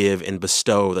define and give and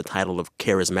bestow the title of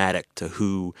charismatic to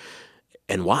who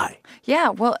and why. Yeah,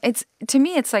 well, to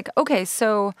me it's like, okay,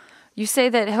 so you say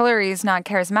that Hillary's not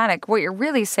charismatic. What you're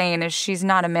really saying is she's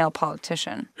not a male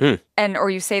politician.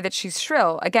 Or you say that she's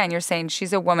shrill. Again, you're saying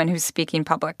she's a woman who's speaking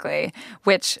publicly,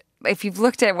 which if you've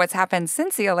looked at what's happened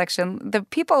since the election, the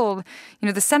people,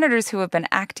 the senators who have been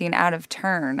acting out of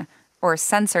turn or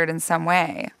censored in some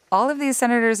way, all of these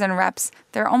senators and reps,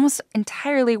 they're almost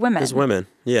entirely women. There's women.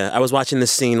 Yeah. I was watching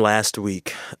this scene last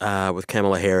week with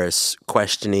Kamala Harris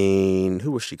questioning,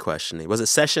 who was she questioning? Was it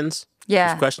Sessions? Yeah.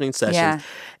 She was questioning Sessions. Yeah.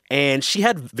 And she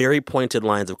had very pointed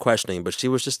lines of questioning, but she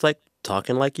was just like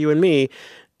talking like you and me.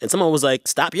 And someone was like,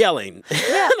 stop yelling.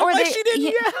 Yeah, or like, she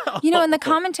didn't yell. In the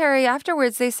commentary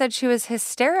afterwards, they said she was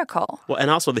hysterical. Well,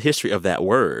 and also the history of that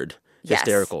word.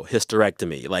 Hysterical,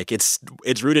 hysterectomy. Like it's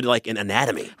rooted like in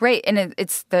anatomy. Right. And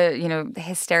it's the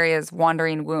hysteria's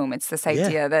wandering womb. It's this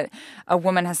idea that a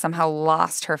woman has somehow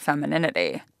lost her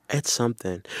femininity. It's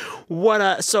something.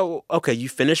 Okay, you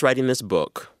finished writing this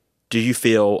book. Do you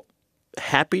feel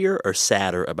happier or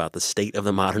sadder about the state of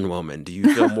the modern woman? Do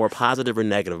you feel more positive or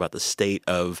negative about the state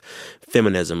of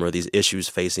feminism or these issues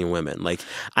facing women? Like,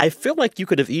 I feel like you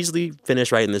could have easily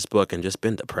finished writing this book and just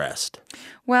been depressed.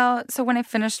 Well, so when I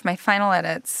finished my final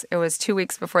edits, it was 2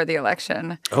 weeks before the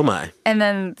election. Oh, my. And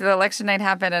then the election night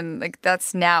happened, and like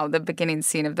that's now the beginning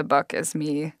scene of the book is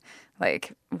me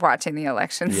like watching the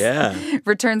elections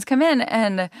returns come in.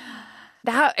 And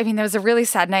that was a really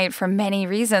sad night for many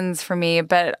reasons for me,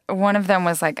 but one of them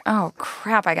was like, oh,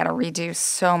 crap, I got to redo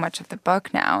so much of the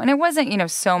book now. And it wasn't,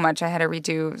 so much. I had to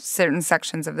redo certain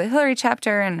sections of the Hillary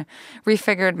chapter and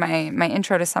refigured my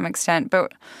intro to some extent.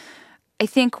 But I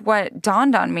think what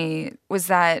dawned on me was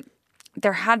that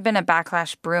there had been a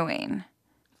backlash brewing.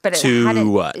 But it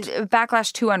hadn't, what? A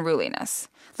backlash to unruliness.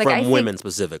 From women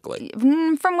specifically?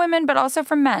 From women, but also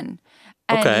from men.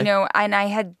 And, okay. And I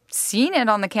had seen it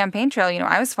on the campaign trail.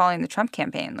 I was following the Trump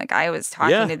campaign. Like, I was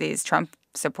talking to these Trump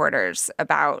supporters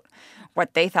about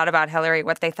what they thought about Hillary,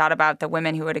 what they thought about the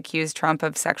women who had accused Trump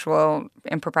of sexual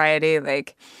impropriety.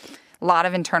 Like, a lot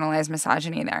of internalized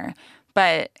misogyny there.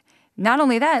 But not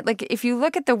only that, like, if you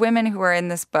look at the women who are in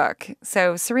this book,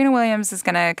 so Serena Williams is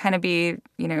going to kind of be,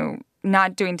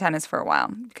 not doing tennis for a while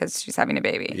because she's having a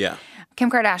baby. Yeah. Kim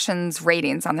Kardashian's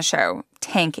ratings on the show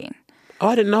tanking. Oh,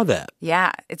 I didn't know that.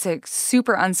 Yeah, it's a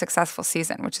super unsuccessful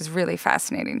season, which is really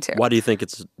fascinating too. Why do you think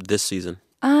it's this season?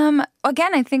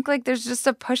 Again, I think like there's just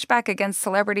a pushback against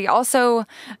celebrity. Also,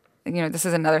 this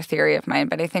is another theory of mine,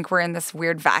 but I think we're in this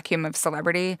weird vacuum of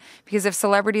celebrity because if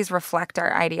celebrities reflect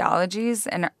our ideologies,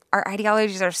 and our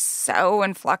ideologies are so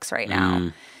in flux right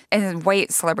now, and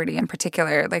white celebrity in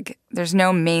particular, like there's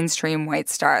no mainstream white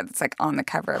star that's like on the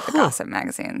cover of the gossip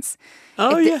magazines.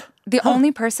 The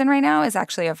only person right now is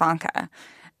actually Ivanka.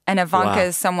 And Ivanka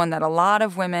is someone that a lot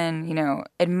of women,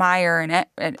 admire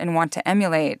and want to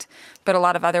emulate, but a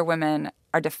lot of other women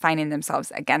are defining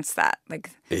themselves against that.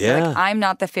 Like I'm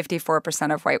not the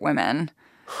 54% of white women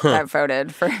that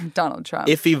voted for Donald Trump.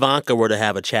 If Ivanka were to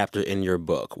have a chapter in your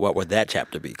book, what would that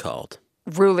chapter be called?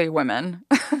 Ruly women.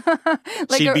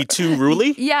 She'd be too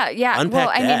ruly? Yeah. Unpack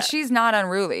I mean, that. she's not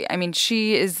unruly. I mean,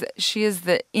 she is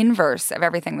the inverse of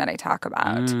everything that I talk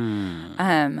about.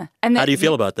 And How do you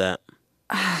feel about that?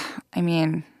 I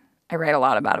mean, I write a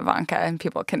lot about Ivanka, and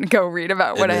people can go read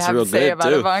about what I it's have to real say good, about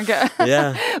too. Ivanka.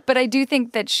 Yeah. But I do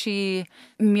think that she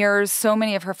mirrors so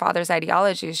many of her father's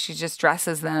ideologies. She just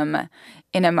dresses them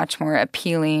in a much more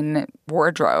appealing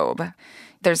wardrobe.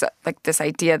 There's this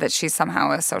idea that she's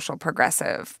somehow a social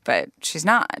progressive, but she's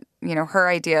not. Her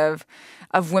idea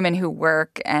of women who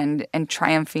work and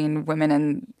triumphing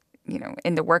women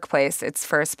in the workplace, it's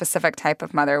for a specific type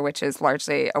of mother, which is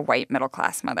largely a white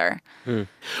middle-class mother.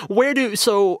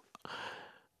 So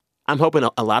I'm hoping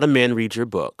a lot of men read your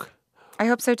book. I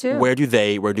hope so, too. Where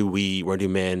do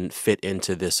men fit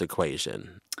into this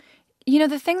equation?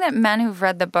 The thing that men who've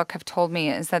read the book have told me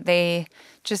is that they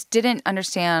just didn't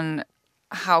understand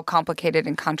how complicated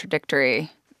and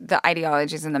contradictory the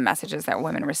ideologies and the messages that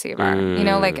women receive are.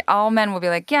 All men will be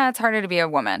like, yeah, it's harder to be a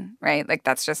woman, right? Like,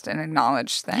 that's just an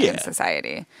acknowledged thing in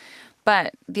society.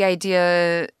 But the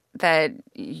idea that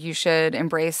you should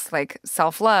embrace,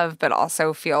 self-love, but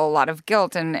also feel a lot of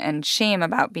guilt and shame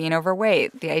about being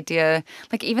overweight. The idea,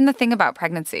 even the thing about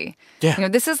pregnancy. Yeah.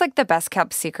 This is, the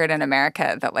best-kept secret in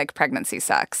America that, pregnancy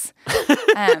sucks.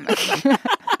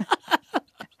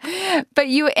 But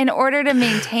in order to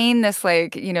maintain this,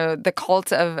 the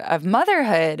cult of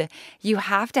motherhood, you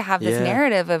have to have this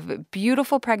narrative of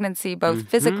beautiful pregnancy, both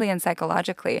physically and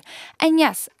psychologically. And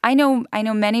yes, I know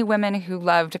many women who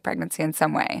loved pregnancy in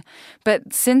some way.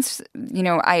 But since,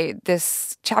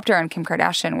 this chapter on Kim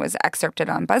Kardashian was excerpted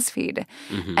on BuzzFeed,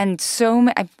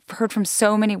 and I've heard from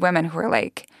so many women who are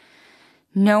like,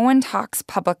 no one talks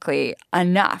publicly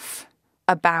enough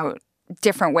about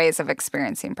different ways of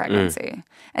experiencing pregnancy.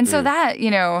 And so that,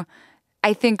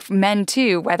 I think men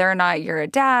too, whether or not you're a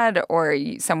dad or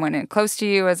someone close to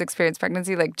you has experienced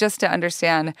pregnancy, just to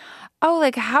understand,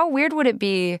 how weird would it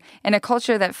be in a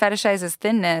culture that fetishizes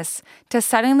thinness to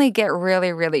suddenly get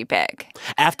really, really big?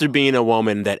 After being a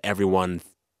woman that everyone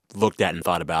looked at and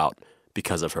thought about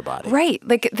because of her body. Right.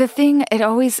 The thing, it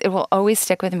will always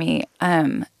stick with me.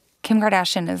 Kim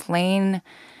Kardashian is laying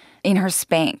in her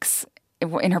Spanx,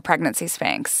 in her pregnancy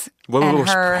Spanx. What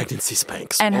was pregnancy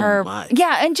Spanx? And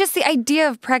and just the idea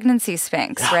of pregnancy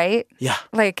Spanx, right? Yeah.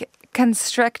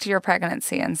 Constrict your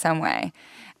pregnancy in some way.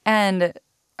 And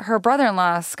her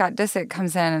brother-in-law, Scott Disick,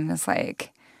 comes in and is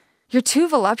like, you're too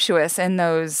voluptuous in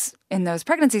those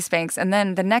pregnancy Spanx. And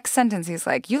then the next sentence, he's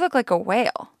like, you look like a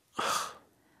whale.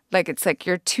 It's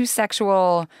you're too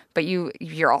sexual, but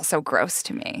you're also gross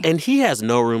to me. And he has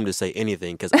no room to say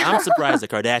anything because I'm surprised the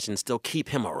Kardashians still keep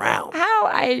him around. How?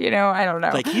 I don't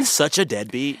know. He's such a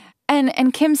deadbeat.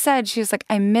 And Kim said, she was like,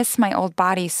 I miss my old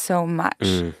body so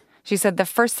much. She said, the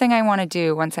first thing I want to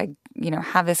do once I,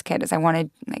 have this kid is I want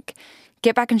to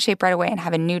get back in shape right away and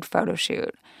have a nude photo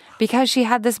shoot. Because she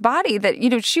had this body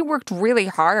that, she worked really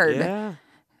hard. Yeah.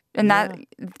 And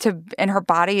her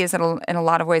body is in a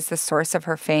lot of ways the source of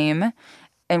her fame,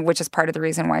 and which is part of the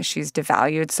reason why she's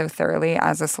devalued so thoroughly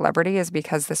as a celebrity is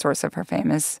because the source of her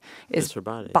fame is her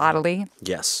body. Bodily.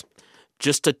 Yes.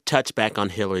 Just to touch back on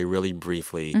Hillary really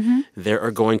briefly, there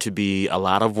are going to be a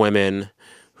lot of women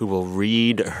who will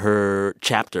read her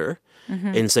chapter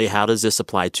and say, how does this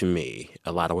apply to me?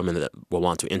 A lot of women that will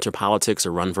want to enter politics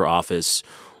or run for office.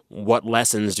 What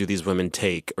lessons do these women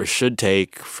take or should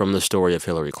take from the story of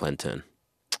Hillary Clinton?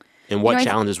 And what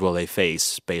challenges will they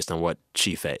face based on what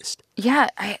she faced? Yeah,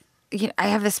 I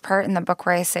have this part in the book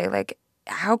where I say,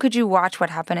 how could you watch what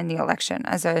happened in the election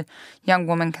as a young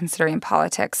woman considering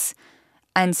politics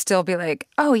and still be like,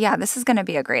 oh, yeah, this is going to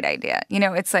be a great idea?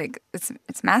 It's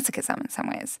it's masochism in some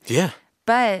ways. Yeah.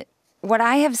 But what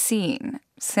I have seen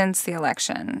since the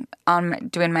election on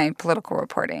doing my political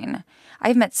reporting,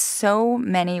 I've met so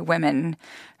many women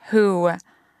who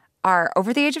are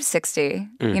over the age of 60,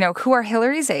 who are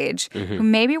Hillary's age, who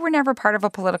maybe were never part of a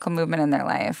political movement in their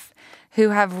life, who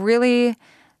have really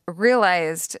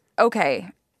realized, okay,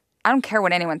 I don't care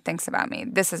what anyone thinks about me.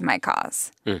 This is my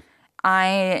cause.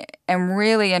 I am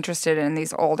really interested in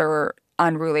these older,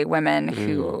 unruly women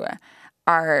who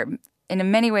are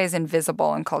in many ways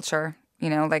invisible in culture. You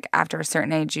know, like after a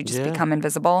certain age, you just become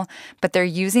invisible. But they're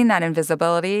using that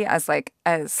invisibility as like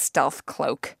a stealth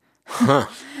cloak. Huh.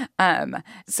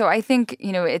 So I think,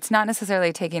 you know, it's not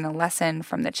necessarily taking a lesson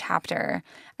from the chapter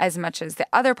as much as the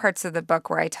other parts of the book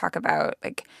where I talk about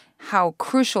like how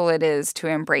crucial it is to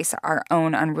embrace our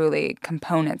own unruly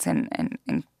components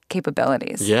and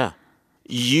capabilities. Yeah.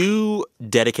 You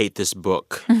dedicate this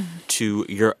book to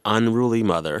your unruly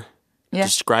mother. Yeah.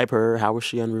 Describe her. How was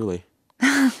she unruly?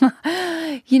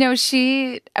 You know,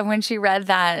 when she read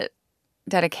that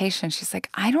dedication, she's like,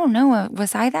 I don't know,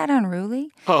 was I that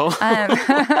unruly? Oh.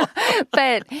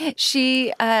 But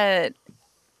she,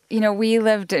 you know, we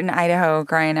lived in Idaho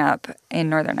growing up in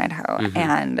northern Idaho.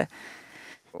 And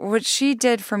what she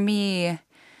did for me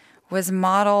was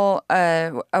model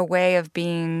a way of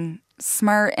being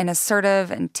smart and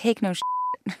assertive and take no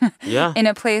shit Yeah. in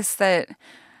a place that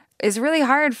is really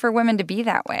hard for women to be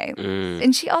that way.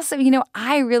 And she also, you know,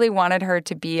 I really wanted her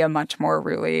to be a much more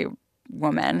ruly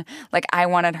woman. Like I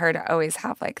wanted her to always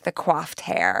have like the coiffed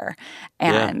hair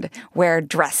and wear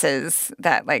dresses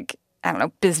that like, I don't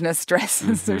know, business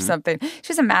dresses or something. She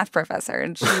was a math professor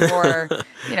and she wore,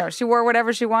 you know, she wore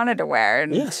whatever she wanted to wear.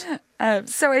 And, Yes.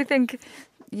 So I think,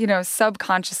 you know,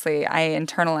 subconsciously I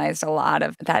internalized a lot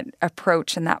of that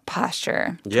approach and that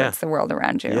posture towards the world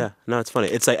around you. Yeah. No, it's funny.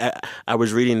 It's like I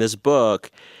was reading this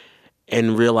book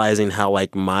and realizing how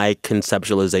like my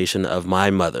conceptualization of my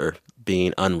mother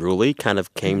being unruly kind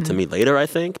of came to me later, I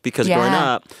think, because growing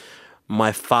up,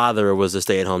 my father was a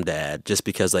stay-at-home dad just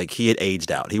because like he had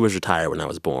aged out. He was retired when I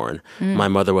was born. My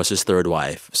mother was his third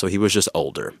wife, so he was just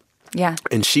older. Yeah.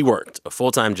 And she worked a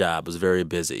full-time job, was very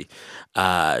busy.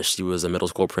 She was a middle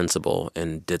school principal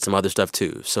and did some other stuff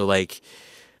too. So like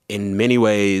in many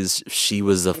ways, she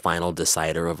was the final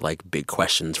decider of like big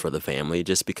questions for the family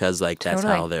just because like that's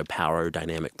how their power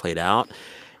dynamic played out.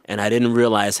 And I didn't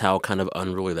realize how kind of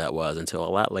unruly that was until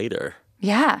a lot later.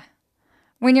 Yeah.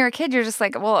 When you're a kid, you're just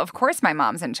like, well, of course my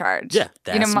mom's in charge. Yeah,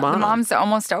 that's you know, mom. The mom's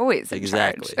almost always in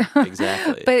Exactly. charge.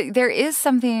 Exactly. But there is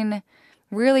something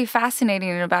really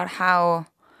fascinating about how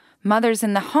mothers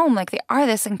in the home, like they are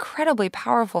this incredibly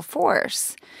powerful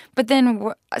force. But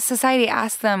then society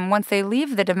asks them once they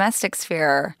leave the domestic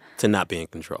sphere to not be in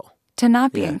control. to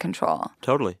not be in control.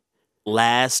 Totally.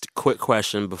 Last quick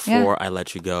question before I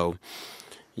let you go.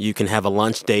 You can have a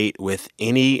lunch date with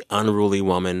any unruly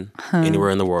woman anywhere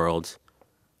in the world.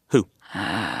 Who?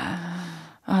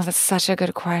 Oh, that's such a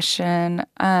good question.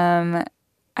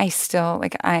 I still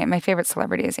my favorite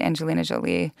celebrity is Angelina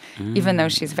Jolie, even though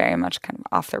she's very much kind of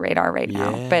off the radar right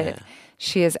now. But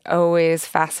she has always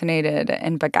fascinated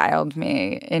and beguiled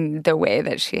me in the way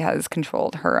that she has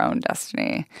controlled her own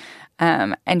destiny.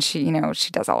 And she, you know, she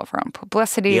does all of her own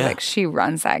publicity. Yeah. Like she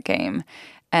runs that game.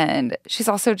 And she's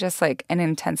also just like an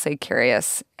intensely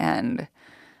curious and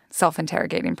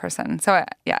self-interrogating person. So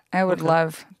I would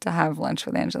love to have lunch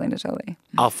with Angelina Jolie.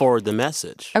 I'll forward the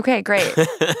message. Okay, great.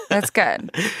 That's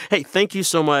good. Hey, thank you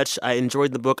so much. I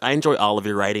enjoyed the book. I enjoy all of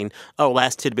your writing. Oh,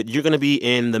 last tidbit. You're going to be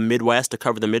in the Midwest to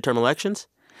cover the midterm elections?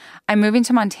 I'm moving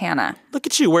to Montana, Look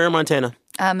at you. Where in Montana?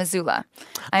 Missoula.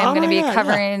 I am going to be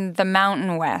covering the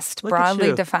Mountain West, broadly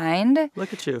you. defined.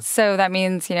 Look at you. So that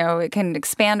means, you know, it can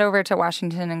expand over to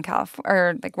Washington and California,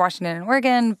 or like Washington and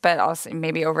Oregon, but also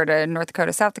maybe over to North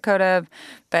Dakota, South Dakota.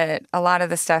 But a lot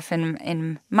of the stuff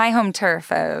in my home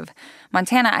turf of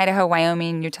Montana, Idaho,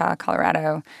 Wyoming, Utah,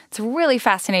 Colorado. It's a really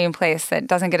fascinating place that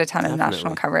doesn't get a ton of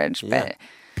national coverage, but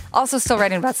also still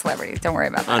writing about celebrities. Don't worry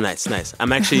about that. Oh, nice.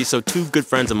 I'm actually, so two good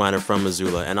friends of mine are from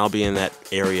Missoula, and I'll be in that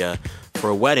area for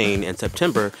a wedding in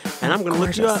September, and I'm going to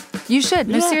look you up. You should.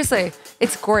 No, seriously.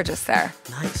 It's gorgeous there.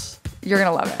 Nice. You're going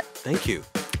to love it. Thank you.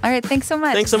 All right. Thanks so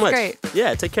much. Thanks so This much. is great.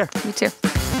 Yeah, take care. You too.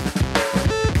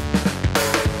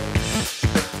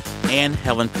 Anne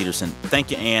Helen Peterson.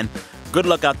 Thank you, Anne. Good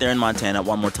luck out there in Montana.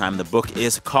 One more time, the book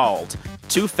is called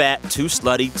Too Fat, Too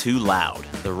Slutty, Too Loud,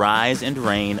 The Rise and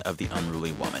Reign of the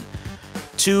Unruly Woman.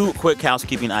 Two quick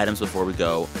housekeeping items before we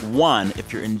go. One,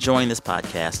 if you're enjoying this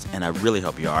podcast, and I really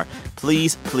hope you are,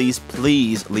 please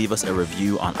leave us a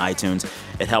review on iTunes.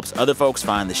 It helps other folks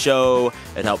find the show.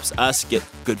 It helps us get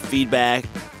good feedback.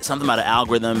 Something about an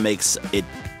algorithm makes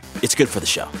it's good for the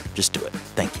show. Just do it.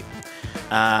 Thank you.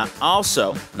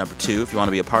 Also, number two, if you want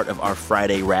to be a part of our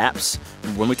Friday Wraps,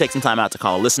 when we take some time out to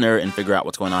call a listener and figure out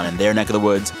what's going on in their neck of the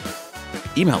woods,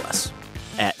 email us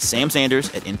at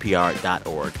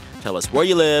samsanders@npr.org. Tell us where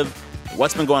you live,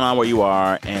 what's been going on where you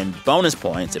are, and bonus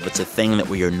points if it's a thing that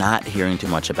we are not hearing too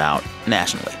much about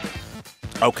nationally.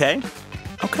 Okay?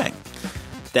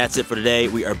 That's it for today.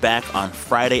 We are back on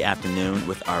Friday afternoon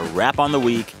with our wrap on the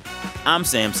week. I'm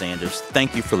Sam Sanders.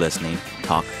 Thank you for listening.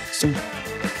 Talk soon.